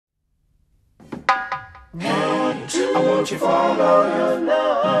I want you to follow your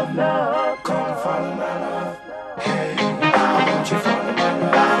love, love. Come follow my love. Hey, I want you to follow my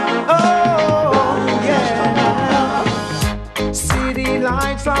love. Oh, yeah. City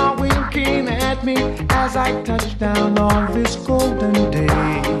lights are winking at me as I touch down on this golden day.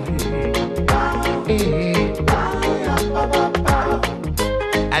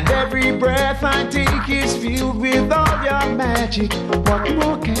 And every breath I take is filled with all your magic. What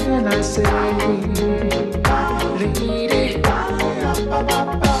more can I say, lady?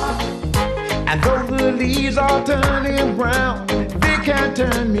 And though the leaves are turning brown, they can't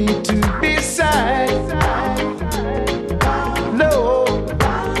turn me to be sad. No,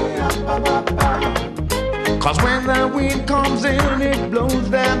 'cause when the wind comes in, it blows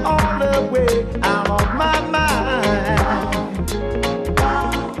them all away out of my mind.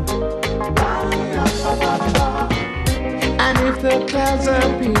 And if the clouds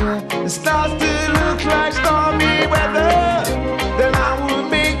appear, it starts to look like stormy weather, then I will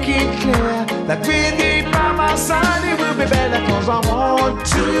make it clear that with you by my side it will be better. 'Cause I want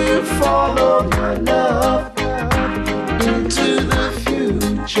to follow your love into the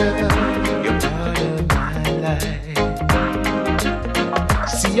future. You're part of my life.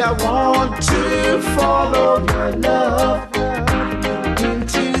 See, I want to follow your love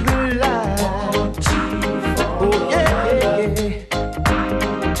into the light. Oh yeah.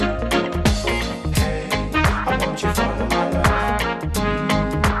 Hey, I want you to follow my love.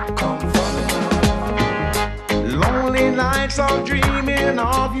 Come follow me. Lonely nights are dreaming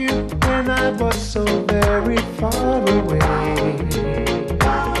of you when I was so very far away.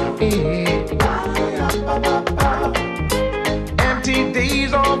 Empty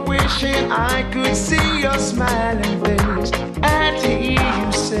days of wishing I could see your smiling face and hear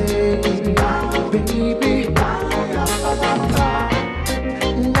you say, baby,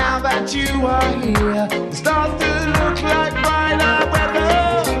 now that you are here, it starts to look like brighter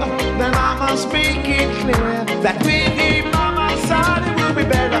weather. Then I must make it clear that with you by my side it will be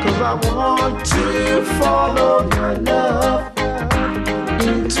better. 'Cause I want to follow your love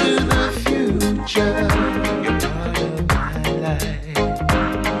into the future. You're part of my life.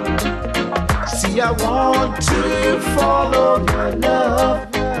 See, I want to follow your love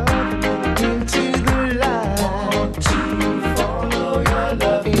into the light. Want to follow your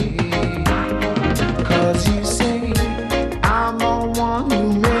love. 'Cause you say I'm the one who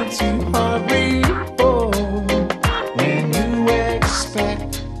makes you hurry home when you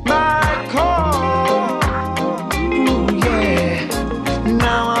expect my call. Ooh, yeah.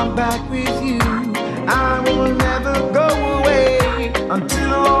 Now I'm back with you. I will never go away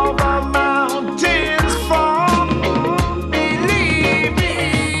until all the mountains fall. Believe me.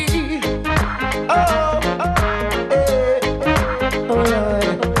 Oh, oh,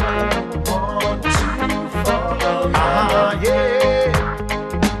 Lord. Want to follow you. Yeah.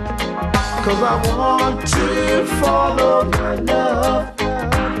 'Cause I want to follow your love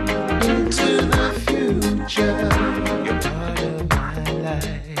into the future. You're part of my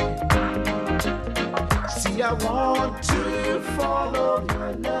life. See, I want to follow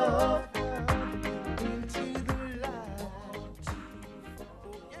your love